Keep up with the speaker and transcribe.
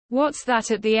What's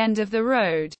that at the end of the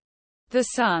road? The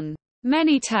sun.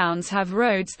 Many towns have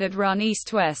roads that run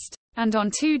east-west, and on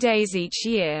 2 days each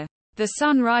year, the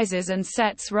sun rises and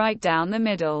sets right down the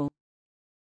middle.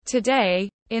 Today,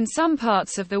 in some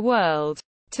parts of the world,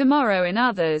 tomorrow in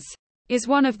others, is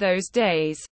one of those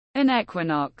days, an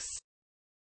equinox.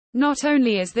 Not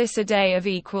only is this a day of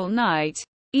equal night,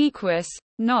 aequus,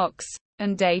 nox,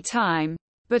 and daytime,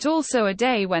 but also a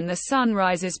day when the sun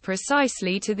rises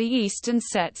precisely to the east and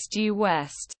sets due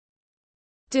west.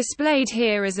 Displayed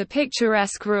here is a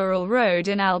picturesque rural road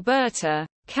in Alberta,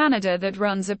 Canada that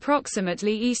runs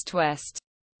approximately east-west.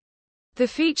 The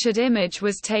featured image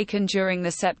was taken during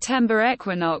the September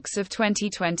Equinox of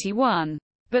 2021,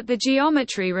 but the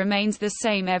geometry remains the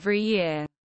same every year.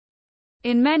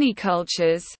 In many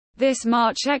cultures, this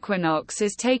March equinox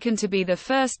is taken to be the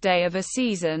first day of a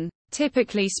season,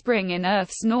 typically spring in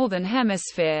Earth's northern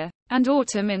hemisphere, and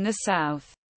autumn in the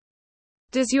south.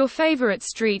 Does your favorite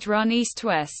street run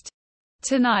east-west?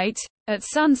 Tonight, at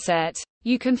sunset,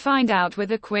 you can find out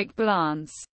with a quick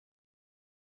glance.